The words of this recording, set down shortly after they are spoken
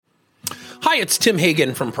Hi, it's Tim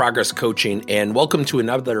Hagen from Progress Coaching, and welcome to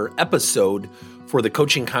another episode for the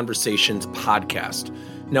Coaching Conversations podcast.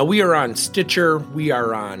 Now, we are on Stitcher, we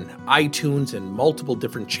are on iTunes, and multiple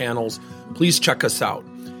different channels. Please check us out.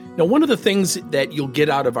 Now, one of the things that you'll get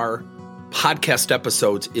out of our podcast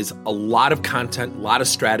episodes is a lot of content, a lot of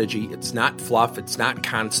strategy. It's not fluff, it's not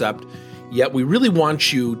concept, yet we really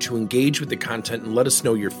want you to engage with the content and let us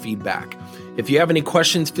know your feedback. If you have any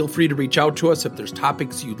questions, feel free to reach out to us. If there's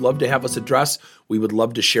topics you'd love to have us address, we would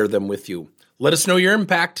love to share them with you. Let us know your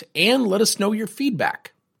impact and let us know your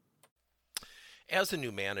feedback. As a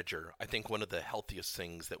new manager, I think one of the healthiest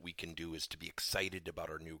things that we can do is to be excited about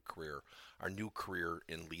our new career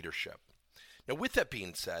in leadership. Now, with that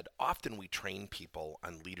being said, often we train people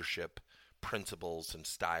on leadership principles and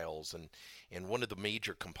styles, and one of the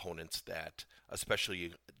major components that,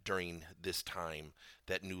 especially during this time,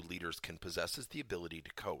 that new leaders can possess is the ability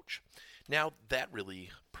to coach. Now, that really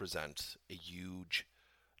presents a huge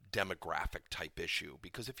demographic type issue,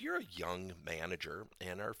 because if you're a young manager,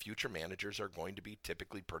 and our future managers are going to be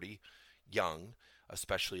typically pretty young,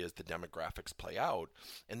 especially as the demographics play out,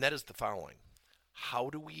 and that is the following: how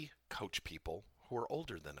do we coach people who are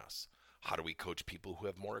older than us? How do we coach people who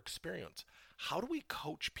have more experience? How do we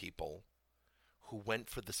coach people who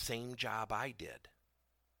went for the same job I did?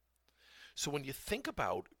 So when you think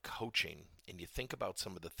about coaching and you think about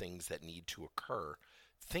some of the things that need to occur,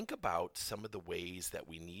 think about some of the ways that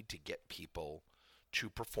we need to get people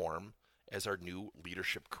to perform as our new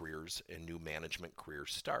leadership careers and new management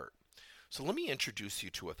careers start. So let me introduce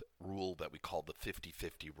you to a rule that we call the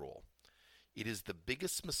 50-50 rule. It is the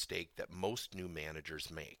biggest mistake that most new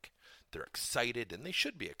managers make. They're excited, and they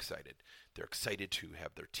should be excited. They're excited to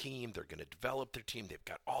have their team. They're going to develop their team. They've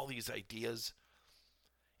got all these ideas.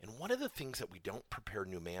 And one of the things that we don't prepare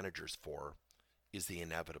new managers for is the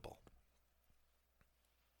inevitable.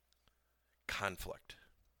 Conflict,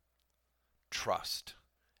 trust,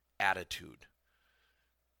 attitude,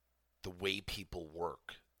 the way people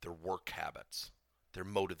work, their work habits, their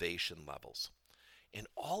motivation levels. And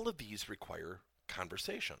all of these require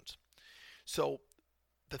conversations. So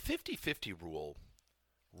the 50-50 rule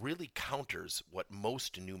really counters what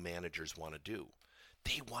most new managers want to do.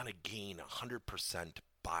 They want to gain 100%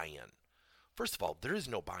 buy-in. First of all, there is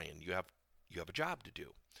no buy-in. You have a job to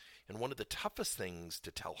do. And one of the toughest things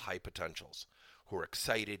to tell high potentials who are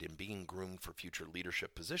excited and being groomed for future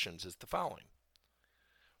leadership positions is the following: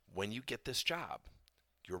 when you get this job,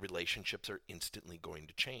 your relationships are instantly going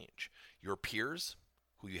to change. Your peers,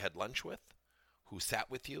 who you had lunch with, who sat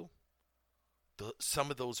with you, some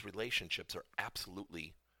of those relationships are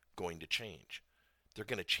absolutely going to change. They're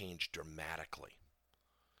going to change dramatically.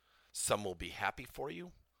 Some will be happy for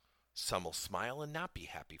you, some will smile and not be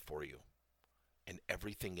happy for you, and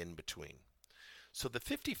everything in between. So the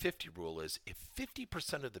 50-50 rule is, if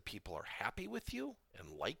 50% of the people are happy with you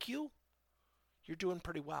and like you, you're doing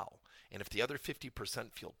pretty well. And if the other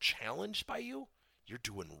 50% feel challenged by you, you're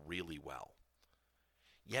doing really well.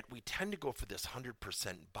 Yet we tend to go for this 100%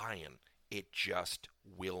 buy-in. It just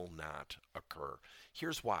will not occur.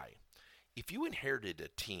 Here's why. If you inherited a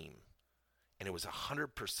team and it was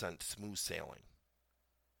 100% smooth sailing,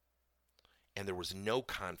 and there was no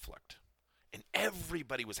conflict, and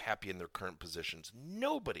everybody was happy in their current positions,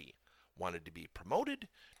 nobody wanted to be promoted,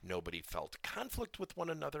 nobody felt conflict with one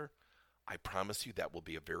another, I promise you that will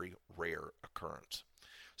be a very rare occurrence.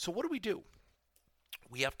 So what do?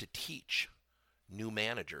 We have to teach new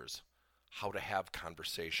managers how to have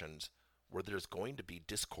conversations where there's going to be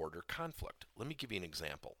discord or conflict. Let me give you an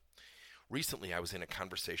example. Recently, I was in a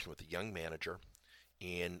conversation with a young manager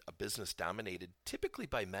in a business dominated typically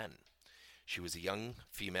by men. She was a young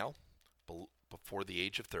female before the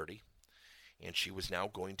age of 30, and she was now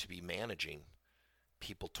going to be managing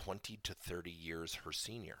people 20 to 30 years her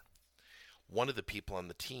senior. One of the people on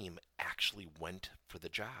the team actually went for the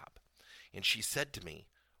job, and she said to me,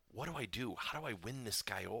 "What do I do? How do I win this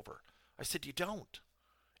guy over?" I said, "You don't.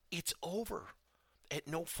 It's over. At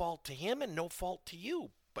no fault to him and no fault to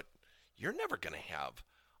you. But you're never going to have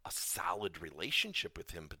a solid relationship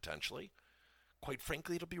with him potentially. Quite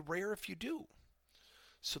frankly, it'll be rare if you do."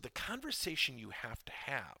 So the conversation you have to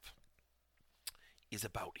have is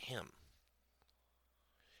about him.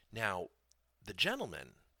 Now, the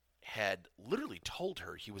gentleman had literally told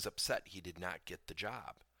her he was upset he did not get the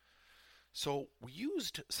job. So we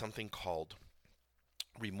used something called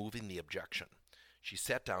removing the objection. She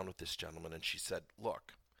sat down with this gentleman and she said,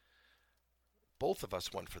 "Look, both of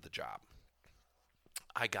us went for the job.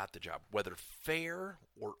 I got the job, whether fair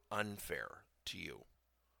or unfair to you.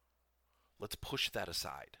 Let's push that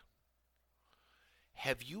aside.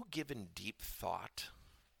 Have you given deep thought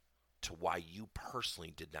to why you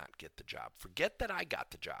personally did not get the job. Forget that I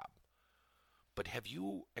got the job. But have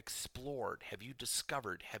you explored? Have you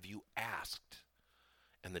discovered? Have you asked?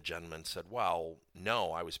 And the gentleman said, well,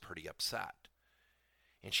 no, I was pretty upset.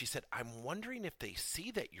 And she said, I'm wondering if they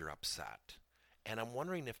see that you're upset, and I'm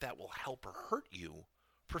wondering if that will help or hurt you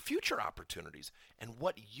for future opportunities, and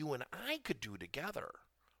what you and I could do together,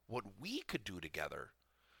 what we could do together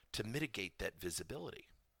to mitigate that visibility.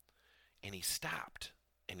 And he stopped,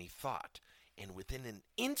 and he thought, and within an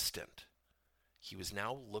instant, he was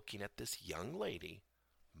now looking at this young lady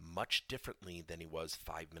much differently than he was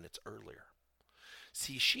 5 minutes earlier.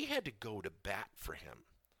 See, she had to go to bat for him.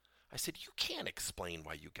 I said, you can't explain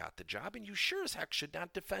why you got the job, and you sure as heck should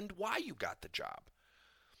not defend why you got the job.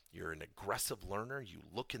 You're an aggressive learner. You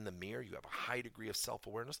look in the mirror. You have a high degree of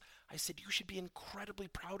self-awareness. I said, you should be incredibly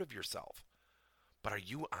proud of yourself. But are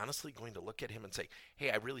you honestly going to look at him and say,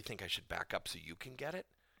 hey, I really think I should back up so you can get it?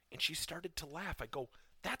 And she started to laugh. I go,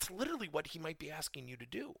 that's literally what he might be asking you to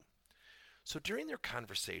do. So during their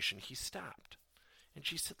conversation, he stopped. And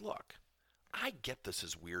she said, look, I get this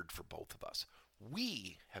is weird for both of us.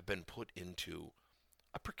 We have been put into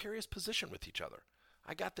a precarious position with each other.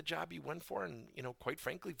 I got the job you went for, and, quite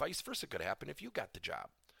frankly, vice versa could happen if you got the job.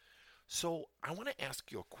 So I want to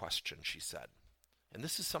ask you a question, she said. And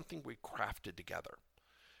this is something we crafted together.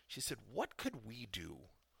 She said, what could we do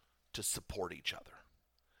to support each other?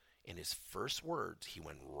 In his first words, he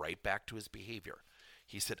went right back to his behavior.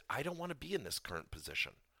 He said, I don't want to be in this current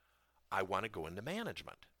position. I want to go into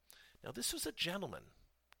management. Now, this was a gentleman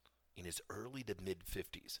in his early to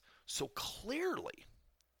mid-50s. So clearly,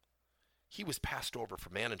 he was passed over for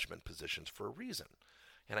management positions for a reason.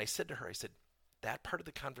 And I said to her, that part of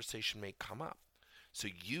the conversation may come up. So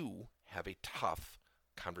you have a tough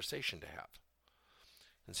conversation to have.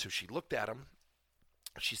 And so she looked at him.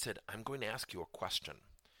 She said, I'm going to ask you a question,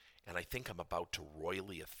 and I think I'm about to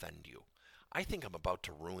royally offend you. I think I'm about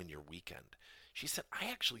to ruin your weekend. She said, I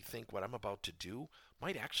actually think what I'm about to do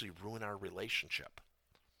might actually ruin our relationship.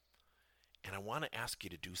 And I want to ask you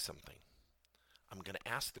to do something. I'm going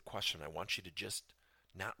to ask the question. I want you to just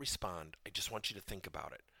not respond. I just want you to think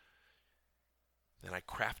about it. Then I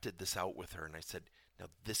crafted this out with her, and I said, now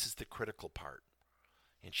this is the critical part.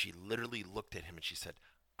 And she literally looked at him and she said,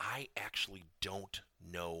 I actually don't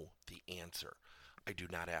know the answer. I do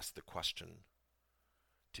not ask the question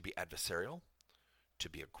to be adversarial, to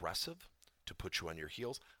be aggressive, to put you on your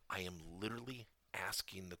heels. I am literally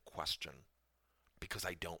asking the question because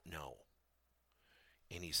I don't know.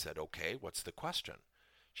 And he said, okay, what's the question?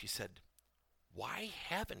 She said, why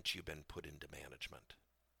haven't you been put into management?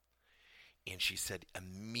 And she said,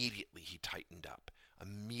 immediately he tightened up.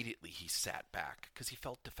 Immediately he sat back because he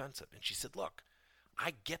felt defensive. And she said, look,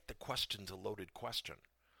 I get the question's a loaded question.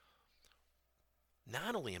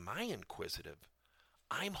 Not only am I inquisitive,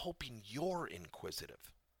 I'm hoping you're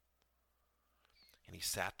inquisitive. And he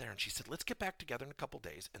sat there and she said, let's get back together in a couple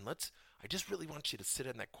days and I just really want you to sit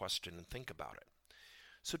in that question and think about it.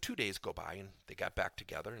 So 2 days go by and they got back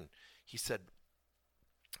together and he said,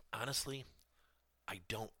 honestly, I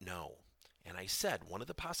don't know. And I said, one of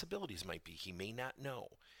the possibilities might be he may not know.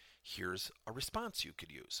 Here's a response you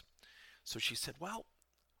could use. So she said, well,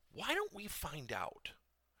 why don't we find out?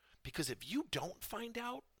 Because if you don't find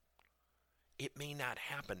out, it may not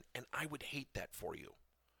happen, and I would hate that for you.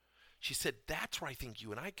 She said, that's where I think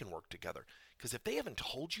you and I can work together. Because if they haven't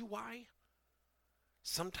told you why,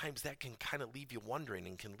 sometimes that can kind of leave you wondering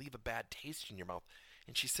and can leave a bad taste in your mouth.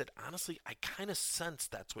 And she said, honestly, I kind of sense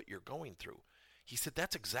that's what you're going through. He said,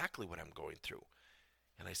 that's exactly what I'm going through.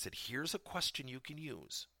 And I said, here's a question you can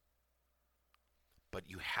use. But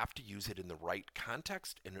you have to use it in the right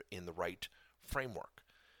context and in the right framework.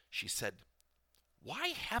 She said, why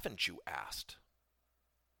haven't you asked?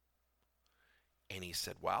 And he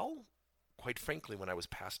said, well, quite frankly, when I was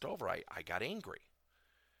passed over, I got angry.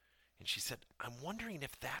 And she said, I'm wondering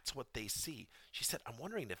if that's what they see. She said, I'm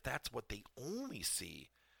wondering if that's what they only see.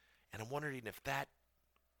 And I'm wondering if that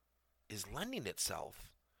is lending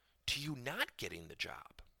itself to you not getting the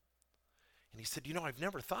job. And he said, I've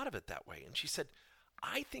never thought of it that way. And she said,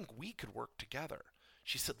 I think we could work together.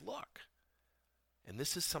 She said, look, and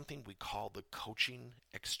this is something we call the coaching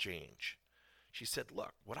exchange. She said,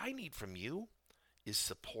 look, what I need from you is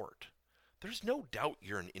support. There's no doubt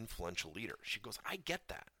you're an influential leader. She goes, I get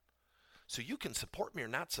that. So you can support me or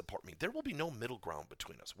not support me. There will be no middle ground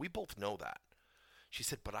between us. We both know that. She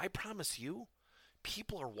said, but I promise you,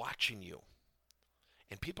 people are watching you.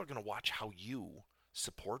 And people are going to watch how you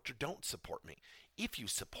support or don't support me. If you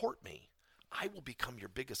support me, I will become your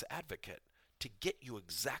biggest advocate to get you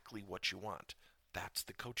exactly what you want. That's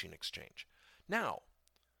the coaching exchange. Now,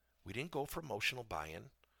 We didn't go for emotional buy-in.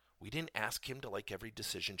 We didn't ask him to like every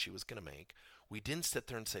decision she was going to make. We didn't sit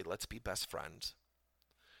there and say, let's be best friends.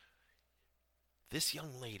 This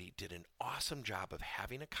young lady did an awesome job of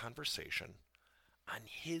having a conversation on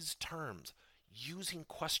his terms, using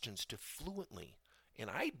questions to fluently, and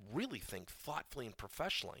I really think thoughtfully and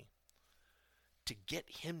professionally, to get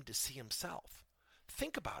him to see himself.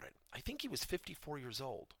 Think about it. I think he was 54 years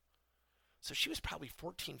old. So she was probably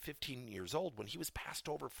 14, 15 years old when he was passed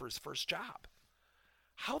over for his first job.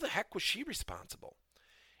 How the heck was she responsible?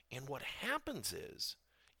 And what happens is,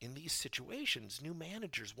 in these situations, new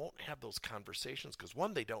managers won't have those conversations because,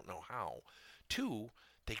 one, they don't know how. Two,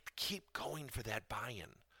 they keep going for that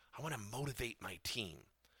buy-in. I want to motivate my team.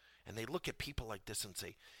 And they look at people like this and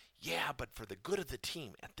say, yeah, but for the good of the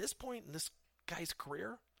team. At this point in this guy's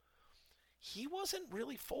career, he wasn't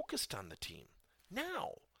really focused on the team.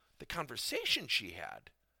 Now, the conversation she had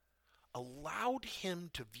allowed him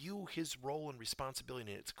to view his role and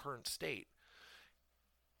responsibility in its current state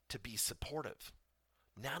to be supportive,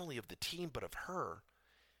 not only of the team, but of her,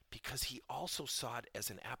 because he also saw it as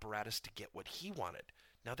an apparatus to get what he wanted.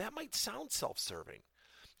 Now, that might sound self-serving,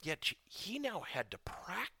 yet he now had to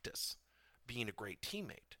practice being a great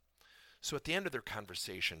teammate. So at the end of their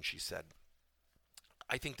conversation, she said,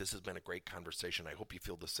 I think this has been a great conversation. I hope you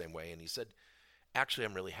feel the same way. And he said, actually,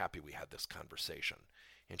 I'm really happy we had this conversation.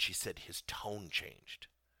 And she said his tone changed.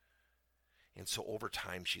 And so over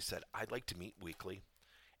time, she said, I'd like to meet weekly,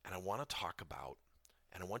 and I want to talk about,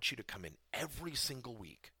 and I want you to come in every single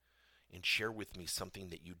week and share with me something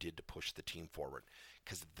that you did to push the team forward,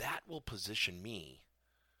 because that will position me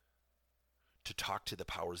to talk to the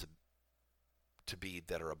powers to be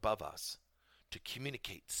that are above us, to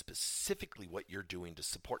communicate specifically what you're doing to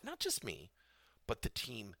support not just me, but the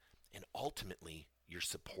team, and ultimately you're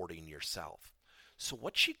supporting yourself. So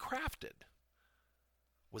what she crafted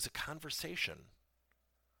was a conversation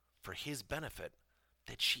for his benefit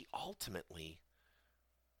that she ultimately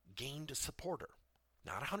gained a supporter.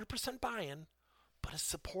 Not 100% buy-in, but a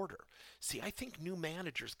supporter. See, I think new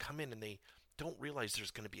managers come in and they don't realize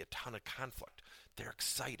there's going to be a ton of conflict. They're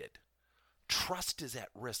excited. Trust is at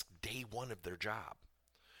risk day one of their job.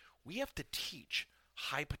 We have to teach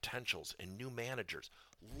high potentials and new managers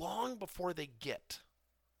long before they get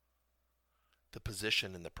the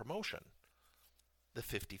position and the promotion, the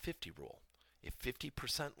 50-50 rule. If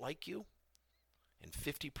 50% like you and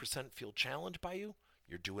 50% feel challenged by you,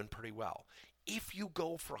 you're doing pretty well. If you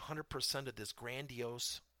go for 100% of this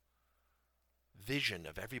grandiose vision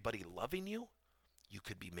of everybody loving you, you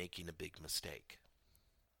could be making a big mistake.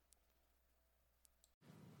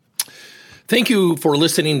 Thank you for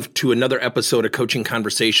listening to another episode of Coaching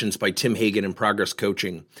Conversations by Tim Hagen and Progress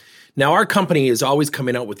Coaching. Now, our company is always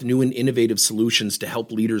coming out with new and innovative solutions to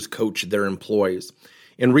help leaders coach their employees.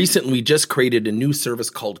 And recently, we just created a new service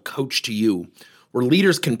called Coach to You, where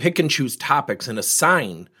leaders can pick and choose topics and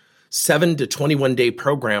assign 7 to 21-day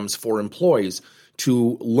programs for employees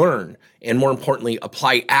to learn and, more importantly,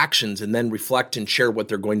 apply actions and then reflect and share what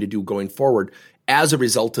they're going to do going forward as a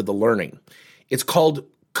result of the learning. It's called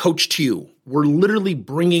Coach to You. We're literally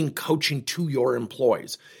bringing coaching to your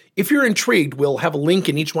employees. If you're intrigued, we'll have a link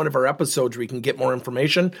in each one of our episodes where you can get more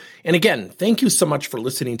information. And again, thank you so much for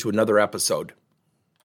listening to another episode.